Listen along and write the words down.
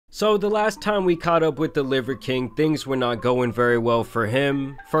So the last time we caught up with the Liver King, things were not going very well for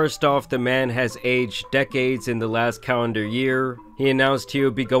him. First off, the man has aged decades in the last calendar year. He announced he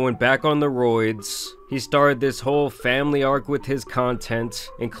would be going back on the roids. He started this whole family arc with his content,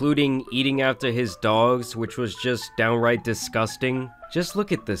 including eating after his dogs, which was just downright disgusting. Just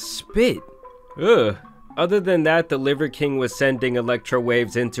look at the spit. Ugh. Other than that, the Liver King was sending electro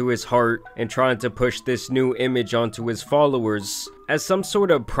waves into his heart and trying to push this new image onto his followers as some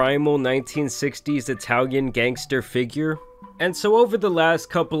sort of primal 1960s Italian gangster figure. And so over the last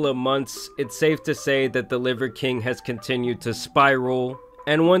couple of months, it's safe to say that the Liver King has continued to spiral.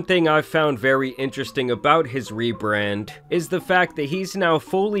 And one thing I've found very interesting about his rebrand is the fact that he's now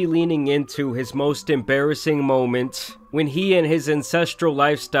fully leaning into his most embarrassing moment when he and his ancestral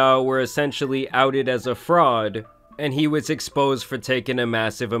lifestyle were essentially outed as a fraud, and he was exposed for taking a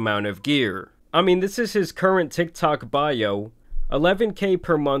massive amount of gear. I mean, this is his current TikTok bio: 11K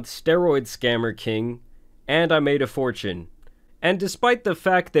per month steroid scammer king, and I made a fortune. And despite the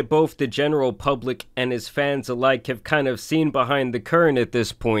fact that both the general public and his fans alike have kind of seen behind the curtain at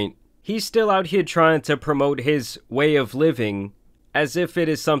this point, he's still out here trying to promote his way of living as if it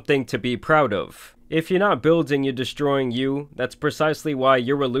is something to be proud of. If you're not building, you're destroying you. That's precisely why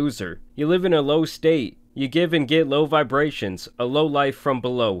you're a loser. You live in a low state. You give and get low vibrations, a low life from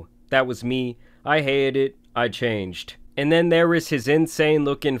below. That was me. I hated it. I changed. And then there is his insane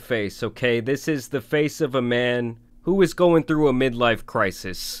looking face, okay? This is the face of a man who is going through a midlife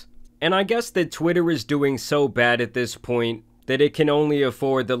crisis. And I guess that Twitter is doing so bad at this point that it can only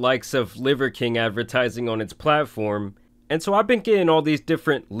afford the likes of Liver King advertising on its platform. And so I've been getting all these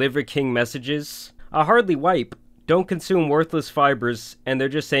different Liver King messages. I hardly wipe, don't consume worthless fibers, and there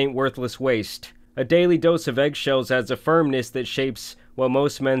just ain't worthless waste. A daily dose of eggshells adds a firmness that shapes what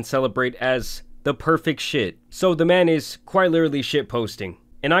most men celebrate as the perfect shit. So the man is quite literally shit posting.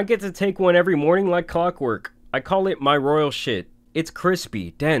 And I get to take one every morning like clockwork. I call it my royal shit. It's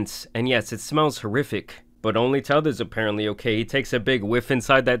crispy, dense, and yes, it smells horrific. But only to others apparently, okay? He takes a big whiff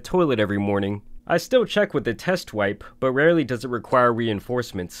inside that toilet every morning. I still check with the test wipe, but rarely does it require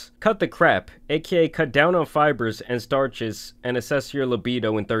reinforcements. Cut the crap, aka cut down on fibers and starches, and assess your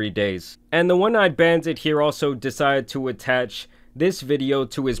libido in 30 days. And the one-eyed bandit here also decided to attach this video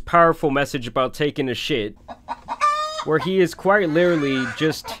to his powerful message about taking a shit, where he is quite literally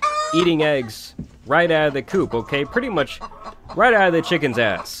just eating eggs right out of the coop, okay? Pretty much right out of the chicken's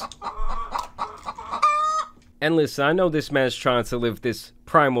ass. And listen, I know this man's trying to live this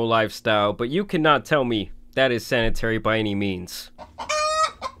primal lifestyle, but you cannot tell me that is sanitary by any means.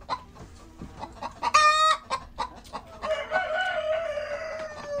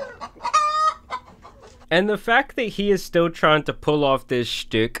 And the fact that he is still trying to pull off this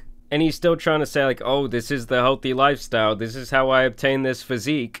shtick, and he's still trying to say like, oh, this is the healthy lifestyle, this is how I obtain this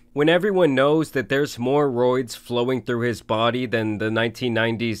physique, when everyone knows that there's more roids flowing through his body than the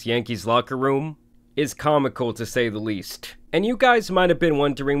 1990s Yankees locker room, is comical to say the least. And you guys might have been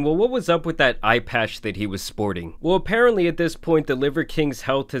wondering, well, what was up with that eye patch that he was sporting? Well, apparently at this point, the Liver King's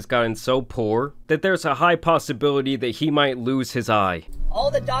health has gotten so poor that there's a high possibility that he might lose his eye.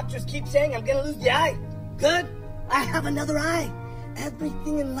 All the doctors keep saying I'm gonna lose the eye. Good, I have another eye.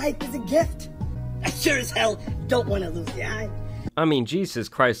 Everything in life is a gift. I sure as hell don't want to lose the eye. I mean, Jesus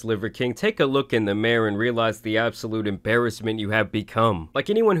Christ, Liver King, take a look in the mirror and realize the absolute embarrassment you have become. Like,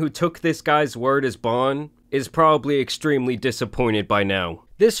 anyone who took this guy's word as bond is probably extremely disappointed by now.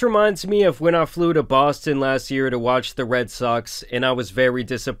 This reminds me of when I flew to Boston last year to watch the Red Sox, and I was very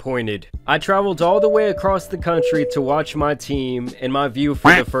disappointed. I traveled all the way across the country to watch my team, and my view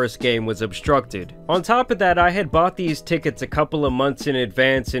for the first game was obstructed. On top of that, I had bought these tickets a couple of months in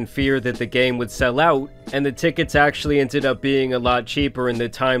advance in fear that the game would sell out, and the tickets actually ended up being a lot cheaper in the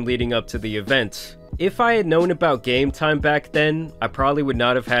time leading up to the event. If I had known about game time back then, I probably would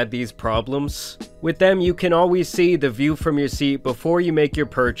not have had these problems. With them, you can always see the view from your seat before you make your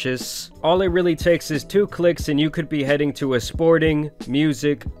purchase. All it really takes is 2 clicks and you could be heading to a sporting,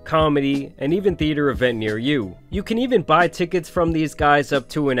 music, comedy, and even theater event near you. You can even buy tickets from these guys up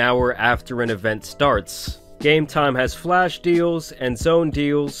to an hour after an event starts. Game Time has flash deals and zone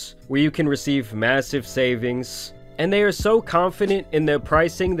deals where you can receive massive savings. And they are so confident in their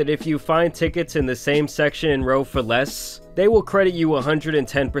pricing that if you find tickets in the same section and row for less, they will credit you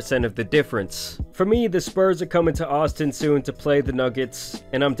 110% of the difference. For me, the Spurs are coming to Austin soon to play the Nuggets,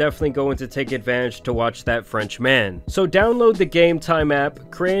 and I'm definitely going to take advantage to watch that French man. So download the Game Time app,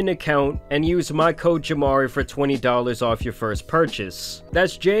 create an account, and use my code JAMARI for $20 off your first purchase.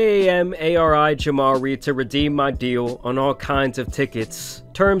 That's JAMARI JAMARI to redeem my deal on all kinds of tickets.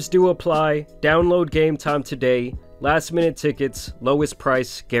 Terms do apply. Download Game Time today. Last minute tickets, lowest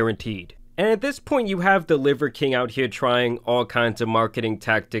price guaranteed. And at this point you have the Liver King out here trying all kinds of marketing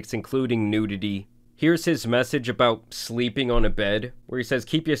tactics, including nudity. Here's his message about sleeping on a bed, where he says,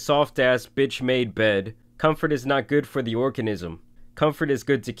 keep your soft ass bitch made bed. Comfort is not good for the organism. Comfort is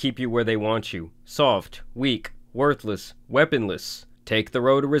good to keep you where they want you. Soft, weak, worthless, weaponless. Take the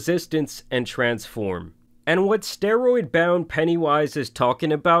road to resistance and transform. And what steroid-bound Pennywise is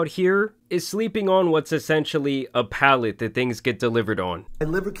talking about here is sleeping on what's essentially a pallet that things get delivered on.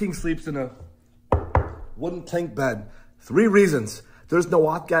 And Liver King sleeps in a wooden plank bed. 3 reasons. There's no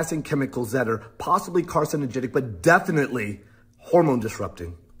off-gassing chemicals that are possibly carcinogenic, but definitely hormone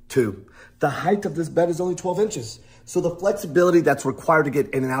disrupting. 2, the height of this bed is only 12 inches. So the flexibility that's required to get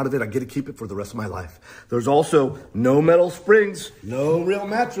in and out of it, I get to keep it for the rest of my life. There's also no metal springs, no real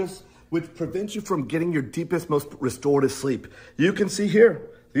mattress, which prevents you from getting your deepest, most restorative sleep. You can see here,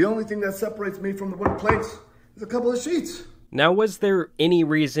 the only thing that separates me from the wooden planks is a couple of sheets. Now, was there any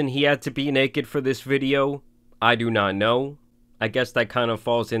reason he had to be naked for this video? I do not know. I guess that kind of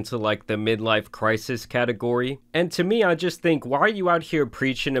falls into like the midlife crisis category. And to me, I just think, why are you out here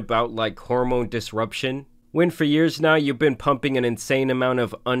preaching about like hormone disruption, when for years now you've been pumping an insane amount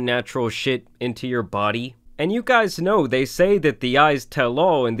of unnatural shit into your body? And you guys know, they say that the eyes tell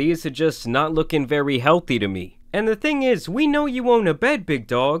all, and these are just not looking very healthy to me. And the thing is, we know you own a bed, big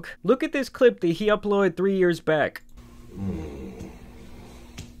dog. Look at this clip that he uploaded 3 years back.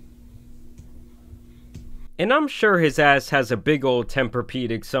 And I'm sure his ass has a big old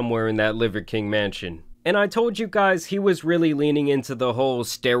Tempur-Pedic somewhere in that Liver King mansion. And I told you guys he was really leaning into the whole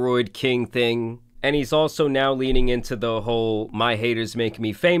steroid king thing. And he's also now leaning into the whole my haters make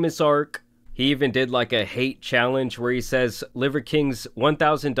me famous arc. He even did like a hate challenge where he says Liver King's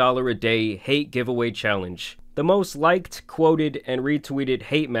 $1,000 a day hate giveaway challenge. The most liked, quoted, and retweeted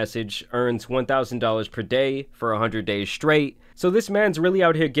hate message earns $1,000 per day for 100 days straight. So this man's really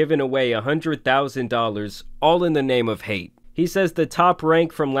out here giving away $100,000 all in the name of hate. He says the top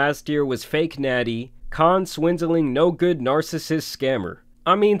rank from last year was fake natty, con swindling no good narcissist scammer.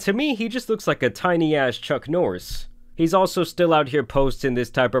 I mean, to me, he just looks like a tiny ass Chuck Norris. He's also still out here posting this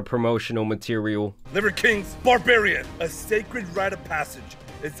type of promotional material. Liver King's Barbarian, a sacred rite of passage.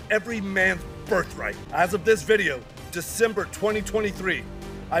 It's every man's birthright. As of this video, December 2023,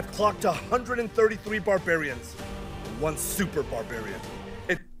 I've clocked 133 barbarians, and 1 super barbarian.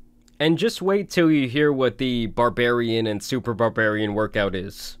 And just wait till you hear what the barbarian and super barbarian workout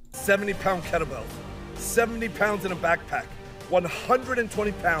is. 70-pound kettlebells, 70 pounds in a backpack,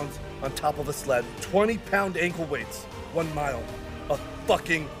 120 pounds on top of a sled, 20-pound ankle weights, 1 mile of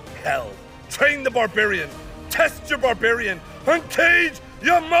fucking hell. Train the barbarian, test your barbarian, uncage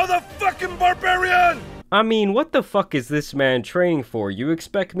your motherfucking barbarian! I mean, what the fuck is this man training for? You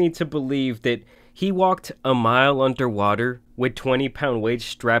expect me to believe that he walked a mile underwater with 20-pound weights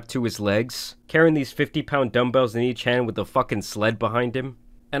strapped to his legs, carrying these 50-pound dumbbells in each hand with a fucking sled behind him?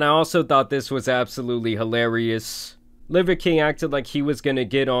 And I also thought this was absolutely hilarious. Liver King acted like he was gonna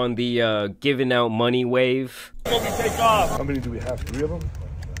get on the giving out money wave. Before we take off. How many do we have? 3 of them?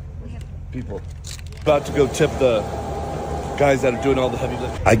 People. About to go tip the guys that are doing all the heavy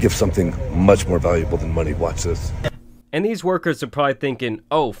lifting. I give something much more valuable than money. Watch this. And these workers are probably thinking,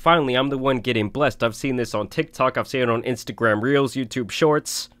 oh, finally, I'm the one getting blessed. I've seen this on TikTok, I've seen it on Instagram Reels, YouTube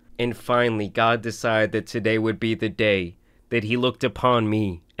Shorts. And finally, God decided that today would be the day that he looked upon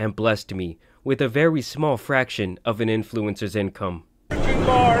me and blessed me with a very small fraction of an influencer's income. King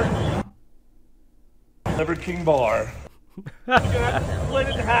bar. Liver King bar. You're gonna have to split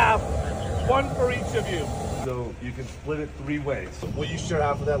it in half. 1 for each of you. So you can split it 3 ways. Will you share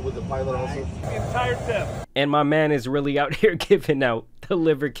half of that with the pilot also? The entire tip. And my man is really out here giving out the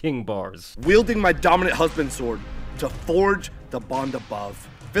Liver King bars. Wielding my dominant husband sword to forge the bond above.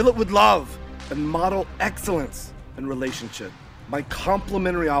 Fill it with love and model excellence in relationship. My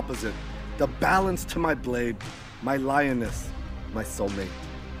complementary opposite. The balance to my blade, my lioness, my soulmate.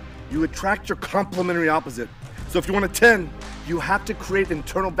 You attract your complementary opposite. So if you want a 10, you have to create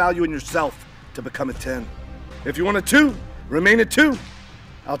internal value in yourself to become a 10. If you want a 2, remain a 2.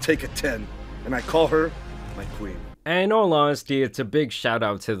 I'll take a 10, and I call her my queen. And in all honesty, it's a big shout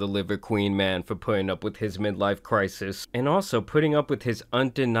out to the Liver Queen man for putting up with his midlife crisis. And also putting up with his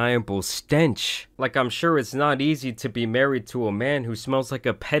undeniable stench. Like, I'm sure it's not easy to be married to a man who smells like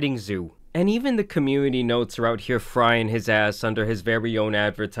a petting zoo. And even the community notes are out here frying his ass under his very own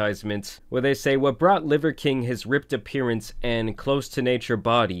advertisements, where they say what brought Liver King his ripped appearance and close-to-nature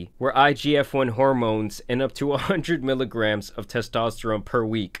body were IGF-1 hormones and up to 100 milligrams of testosterone per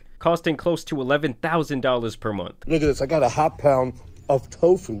week, costing close to $11,000 per month. Look at this. I got a half pound of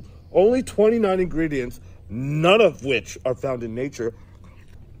tofu. Only 29 ingredients, none of which are found in nature,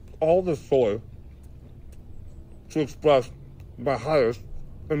 all the soy to express my highest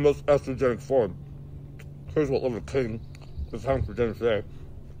and most estrogenic form. Here's what Liver King is having for dinner today.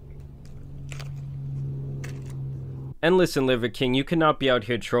 And listen, Liver King, you cannot be out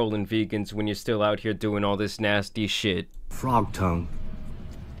here trolling vegans when you're still out here doing all this nasty shit. Frog tongue.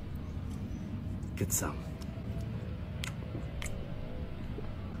 Get some.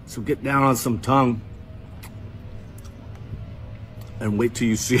 So get down on some tongue. And wait till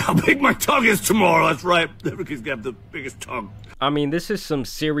you see how big my tongue is tomorrow. That's right. Liver King's gonna have the biggest tongue. I mean, this is some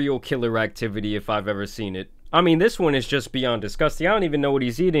serial killer activity if I've ever seen it. I mean, this one is just beyond disgusting. I don't even know what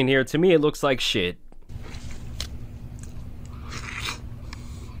he's eating here. To me, it looks like shit.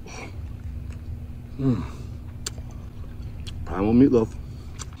 Primal meatloaf.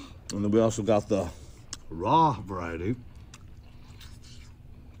 And then we also got the raw variety.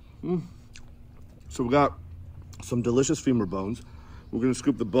 So we got some delicious femur bones. We're gonna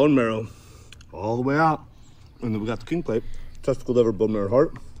scoop the bone marrow all the way out. And then we got the king plate, testicle, liver, bone marrow,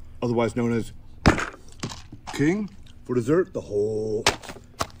 heart, otherwise known as king. For dessert, the whole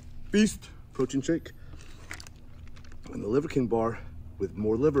feast, protein shake. And the Liver King bar with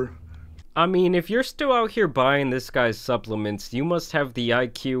more liver. I mean, if you're still out here buying this guy's supplements, you must have the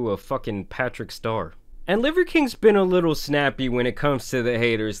IQ of fucking Patrick Star. And Liver King's been a little snappy when it comes to the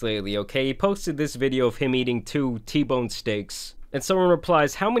haters lately, okay? He posted this video of him eating 2 T-bone steaks. And someone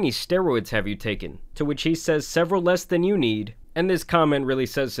replies, "How many steroids have you taken?" To which he says, "Several less than you need." And this comment really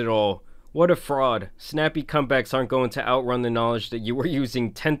says it all. What a fraud. Snappy comebacks aren't going to outrun the knowledge that you were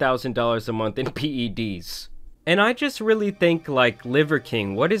using $10,000 a month in PEDs. And I just really think, like, Liver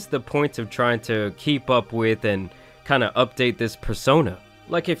King, what is the point of trying to keep up with and kind of update this persona?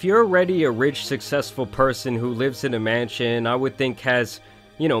 Like, if you're already a rich, successful person who lives in a mansion, I would think has,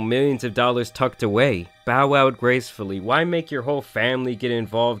 you know, millions of dollars tucked away, bow out gracefully. Why make your whole family get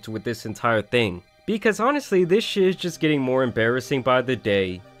involved with this entire thing? Because honestly, this shit is just getting more embarrassing by the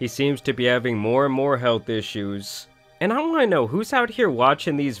day. He seems to be having more and more health issues. And I want to know, who's out here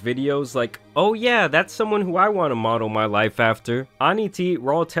watching these videos like, oh yeah, that's someone who I want to model my life after. I need to eat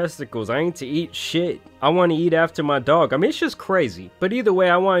raw testicles. I need to eat shit. I want to eat after my dog. I mean, it's just crazy. But either way,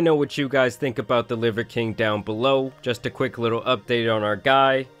 I want to know what you guys think about the Liver King down below. Just a quick little update on our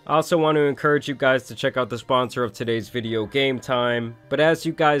guy. I also want to encourage you guys to check out the sponsor of today's video, Game Time. But as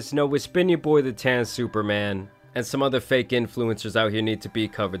you guys know, it's been your boy, the Tan Superman. And some other fake influencers out here need to be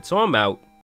covered. So I'm out.